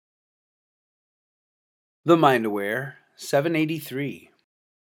The Mind Aware 783.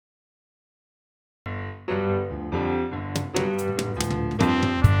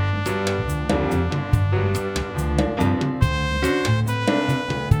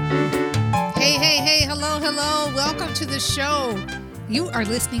 Hey, hello. Welcome to the show. You are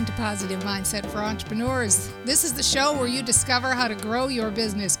listening to Positive Mindset for Entrepreneurs. This is the show where you discover how to grow your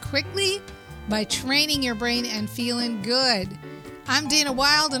business quickly by training your brain and feeling good. I'm Dana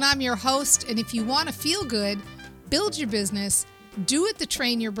Wild and I'm your host. And if you want to feel good, build your business, do it the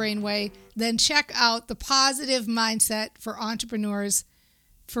Train Your Brain way, then check out the Positive Mindset for Entrepreneurs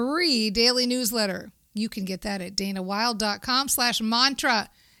free daily newsletter. You can get that at danawild.com/mantra.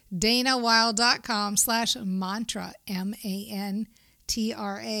 danawild.com/mantra,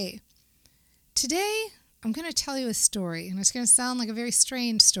 MANTRA. Today, I'm going to tell you a story, and it's going to sound like a very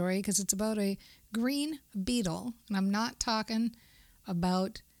strange story because it's about a green beetle, and I'm not talking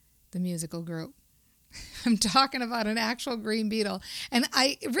about the musical group. I'm talking about an actual green beetle. And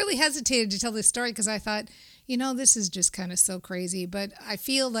I really hesitated to tell this story because I thought, this is just kind of so crazy. But I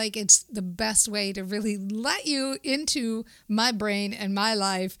feel like it's the best way to really let you into my brain and my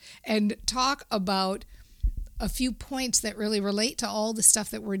life and talk about a few points that really relate to all the stuff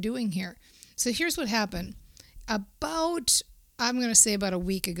that we're doing here. So here's what happened. I'm going to say about a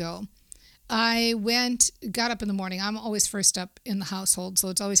week ago, I got up in the morning. I'm always first up in the household, so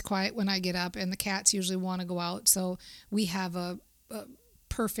it's always quiet when I get up, and the cats usually want to go out. So we have a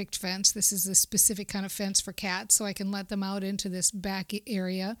perfect fence. This is a specific kind of fence for cats, so I can let them out into this back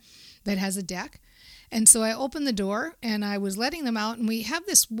area that has a deck. And so I opened the door, and I was letting them out, and we have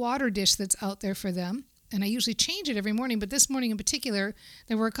this water dish that's out there for them, and I usually change it every morning, but this morning in particular,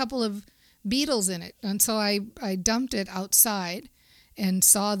 there were a couple of beetles in it, and so I dumped it outside and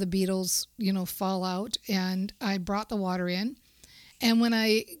saw the beetles, fall out, and I brought the water in, and when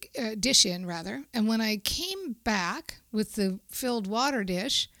I dish in rather, and when I came back with the filled water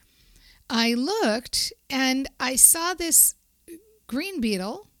dish, I looked and I saw this green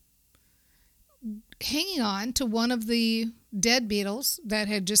beetle hanging on to one of the dead beetles that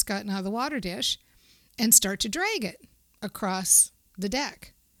had just gotten out of the water dish and start to drag it across the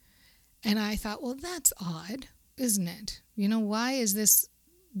deck. And I thought, well, that's odd, isn't it? Why is this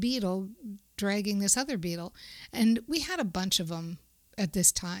beetle dragging this other beetle? And we had a bunch of them at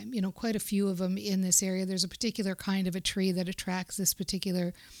this time, quite a few of them in this area. There's a particular kind of a tree that attracts this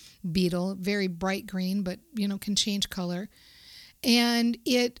particular beetle, very bright green, but, can change color. And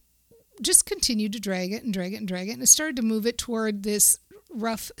it just continued to drag it and drag it and drag it. And it started to move it toward this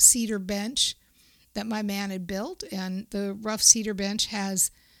rough cedar bench that my man had built. And the rough cedar bench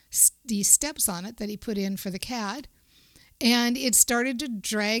has these steps on it that he put in for the cat. And it started to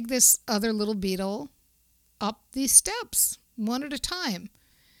drag this other little beetle up these steps one at a time.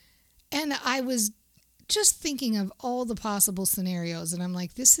 And I was just thinking of all the possible scenarios. And I'm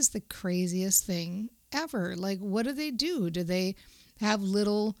like, this is the craziest thing ever. Like, what do they do? Do they have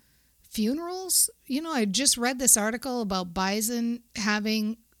little funerals? I just read this article about bison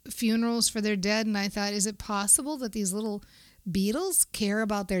having funerals for their dead. And I thought, is it possible that these little beetles care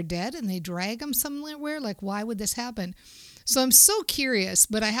about their dead and they drag them somewhere? Like, why would this happen? So I'm so curious,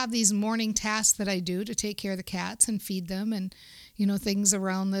 but I have these morning tasks that I do to take care of the cats and feed them and, things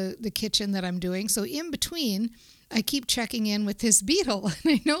around the kitchen that I'm doing. So in between, I keep checking in with this beetle.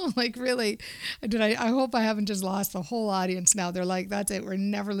 And I know, like, really, I hope I haven't just lost the whole audience now. They're like, that's it. We're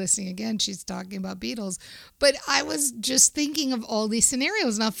never listening again. She's talking about beetles. But I was just thinking of all these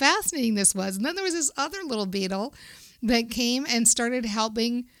scenarios and how fascinating this was. And then there was this other little beetle that came and started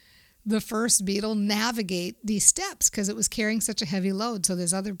helping the first beetle navigate these steps because it was carrying such a heavy load. So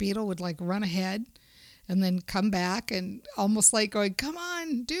this other beetle would like run ahead and then come back and almost like going, come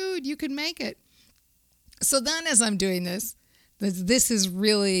on, dude, you can make it. So then as I'm doing this is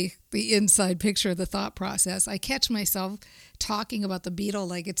really the inside picture of the thought process. I catch myself talking about the beetle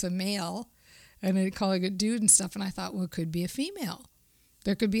like it's a male and then calling it dude and stuff. And I thought, well, it could be a female.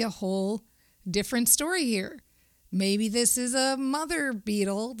 There could be a whole different story here. Maybe this is a mother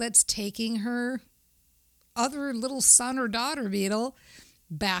beetle that's taking her other little son or daughter beetle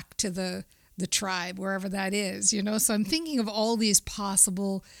back to the tribe, wherever that is, So I'm thinking of all these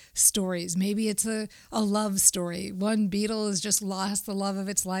possible stories. Maybe it's a love story. One beetle has just lost the love of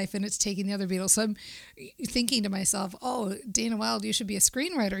its life and it's taking the other beetle. So I'm thinking to myself, oh, Dana Wild, you should be a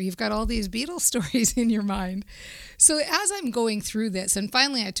screenwriter. You've got all these beetle stories in your mind. So as I'm going through this, and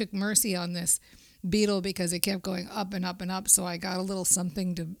finally I took mercy on this beetle because it kept going up and up and up. So I got a little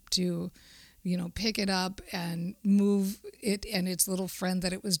something to pick it up and move it and its little friend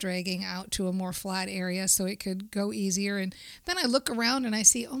that it was dragging out to a more flat area so it could go easier. And then I look around and I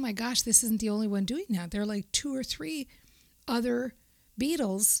see, oh my gosh, this isn't the only one doing that. There are like 2 or 3 other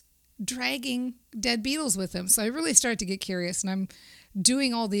beetles dragging dead beetles with them. So I really start to get curious, and I'm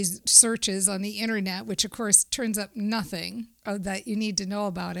doing all these searches on the internet, which of course turns up nothing that you need to know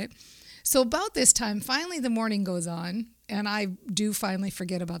about it. So about this time, finally the morning goes on, and I do finally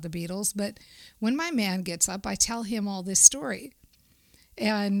forget about the beetles. But when my man gets up, I tell him all this story.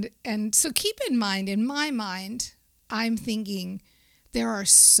 And so keep in mind, in my mind, I'm thinking there are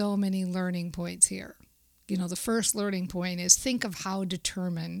so many learning points here. The first learning point is think of how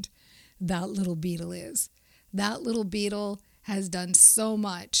determined that little beetle is. That little beetle has done so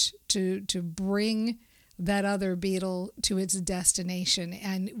much to bring that other beetle to its destination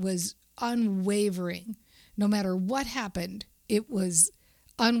and was unwavering. No matter what happened, it was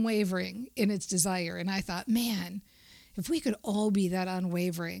unwavering in its desire. And I thought, man, if we could all be that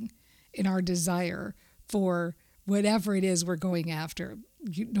unwavering in our desire for whatever it is we're going after,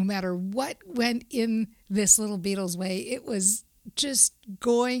 no matter what went in this little beetle's way, it was just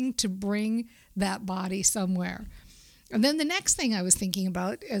going to bring that body somewhere. And then the next thing I was thinking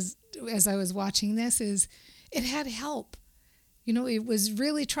about as I was watching this is it had help. It was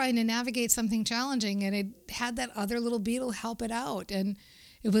really trying to navigate something challenging, and it had that other little beetle help it out. And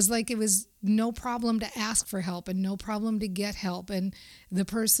it was like it was no problem to ask for help and no problem to get help. And the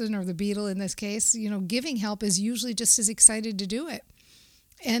person, or the beetle in this case, giving help is usually just as excited to do it.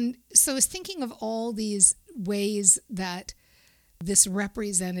 And so I was thinking of all these ways that this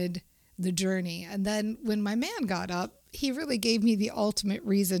represented the journey. And then when my man got up, he really gave me the ultimate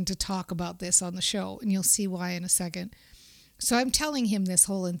reason to talk about this on the show. And you'll see why in a second. So I'm telling him this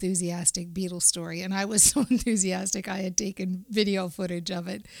whole enthusiastic beetle story, and I was so enthusiastic I had taken video footage of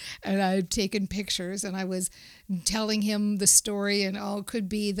it, and I had taken pictures, and I was telling him the story, and it could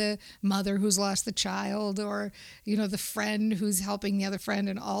be the mother who's lost the child, or the friend who's helping the other friend,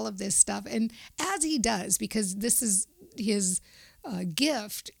 and all of this stuff. And as he does, because this is his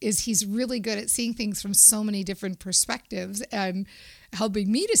gift, is he's really good at seeing things from so many different perspectives and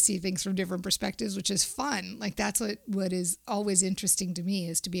helping me to see things from different perspectives, which is fun. Like that's what is always interesting to me,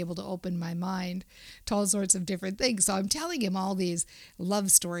 is to be able to open my mind to all sorts of different things. So I'm telling him all these love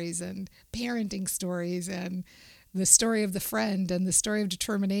stories and parenting stories and the story of the friend and the story of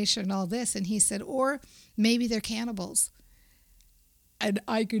determination and all this. And he said, or maybe they're cannibals. And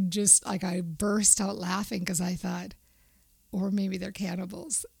I burst out laughing because I thought, or maybe they're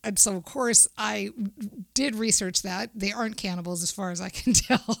cannibals. And so, of course, I did research that. They aren't cannibals as far as I can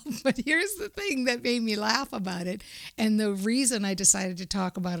tell. But here's the thing that made me laugh about it, and the reason I decided to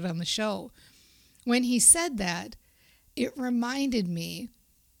talk about it on the show. When he said that, it reminded me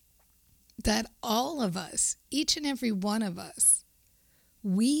that all of us, each and every one of us,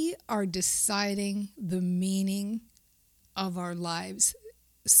 we are deciding the meaning of our lives,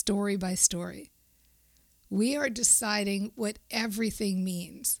 story by story. We are deciding what everything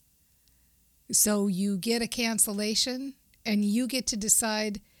means. So you get a cancellation and you get to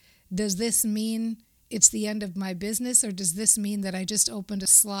decide, does this mean it's the end of my business, or does this mean that I just opened a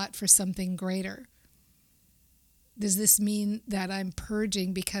slot for something greater? Does this mean that I'm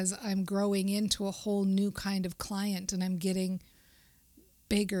purging because I'm growing into a whole new kind of client and I'm getting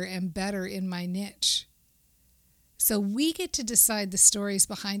bigger and better in my niche? So we get to decide the stories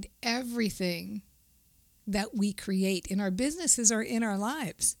behind everything that we create in our businesses or in our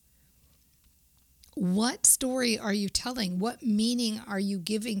lives. What story are you telling? What meaning are you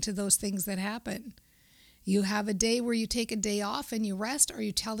giving to those things that happen? You have a day where you take a day off and you rest. Are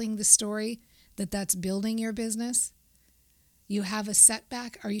you telling the story that's building your business? You have a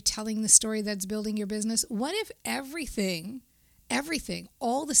setback. Are you telling the story that's building your business? What if everything,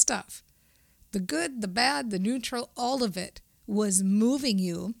 all the stuff, the good, the bad, the neutral, all of it was moving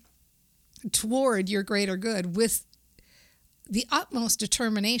you toward your greater good with the utmost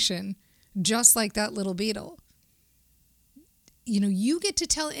determination, just like that little beetle? You get to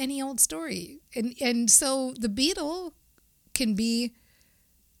tell any old story. And so the beetle can be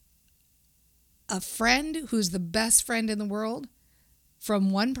a friend who's the best friend in the world from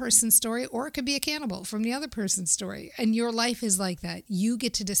one person's story, or it could be a cannibal from the other person's story. And your life is like that. You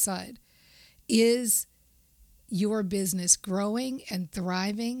get to decide, is your business growing and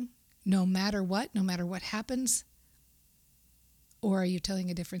thriving no matter what happens? Or are you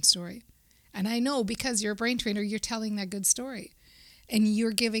telling a different story? And I know, because you're a brain trainer, you're telling that good story and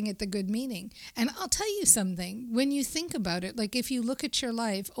you're giving it the good meaning. And I'll tell you something, when you think about it, like if you look at your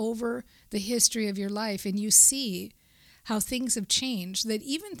life over the history of your life and you see how things have changed, that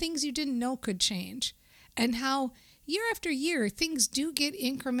even things you didn't know could change, and how year after year things do get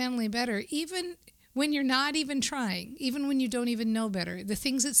incrementally better, even when you're not even trying, even when you don't even know better. The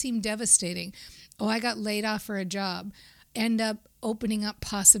things that seem devastating, oh, I got laid off for a job, end up opening up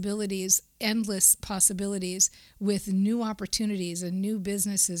possibilities, endless possibilities, with new opportunities and new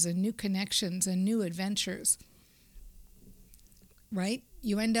businesses and new connections and new adventures, right?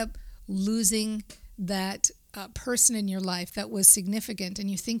 You end up losing that person in your life that was significant,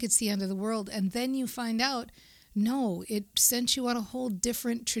 and you think it's the end of the world, and then you find out, no, it sent you on a whole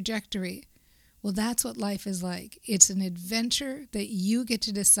different trajectory. Well, that's what life is like. It's an adventure that you get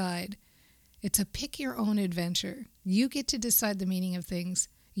to decide. It's a pick your own adventure. You get to decide the meaning of things.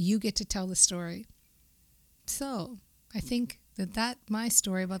 You get to tell the story. So I think that my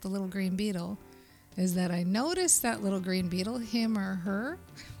story about the little green beetle is that I noticed that little green beetle, him or her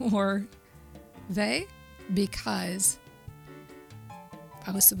or they, because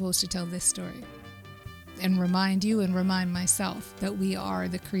I was supposed to tell this story and remind you and remind myself that we are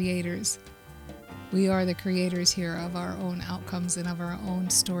the creators. We are the creators here of our own outcomes and of our own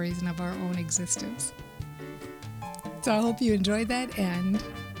stories and of our own existence. So I hope you enjoyed that, and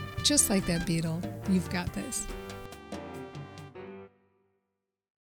just like that beetle, you've got this.